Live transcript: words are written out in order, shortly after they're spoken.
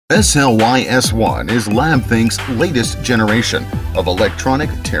SLY-S1 is Labthink's latest generation of electronic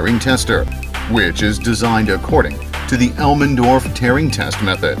tearing tester, which is designed according to the Elmendorf tearing test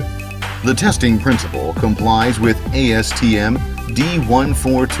method. The testing principle complies with ASTM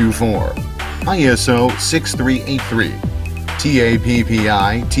D1424, ISO 6383,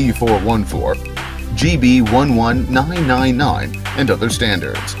 TAPPI T414, GB 11999, and other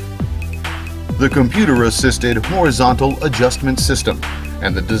standards. The computer-assisted horizontal adjustment system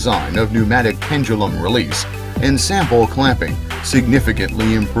and the design of pneumatic pendulum release and sample clamping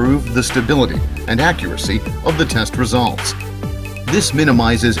significantly improve the stability and accuracy of the test results. This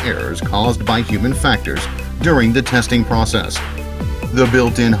minimizes errors caused by human factors during the testing process. The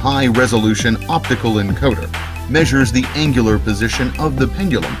built-in high-resolution optical encoder measures the angular position of the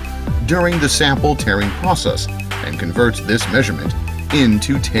pendulum during the sample tearing process and converts this measurement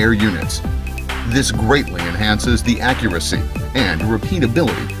into tear units. This greatly enhances the accuracy and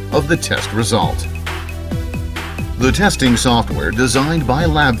repeatability of the test result. The testing software designed by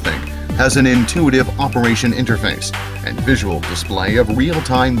Labthink has an intuitive operation interface and visual display of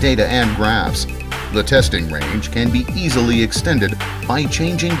real-time data and graphs. The testing range can be easily extended by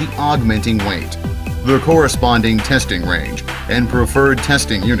changing the augmenting weight. The corresponding testing range and preferred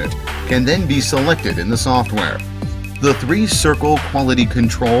testing unit can then be selected in the software. The three-circle quality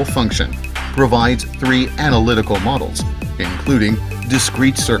control function provides three analytical models, including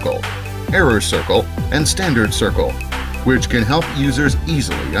discrete circle, error circle, and standard circle, which can help users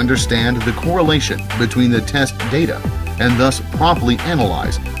easily understand the correlation between the test data and thus promptly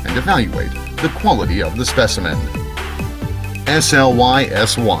analyze and evaluate the quality of the specimen.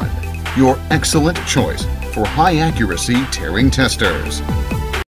 SLY-S1, your excellent choice for high-accuracy tearing testers.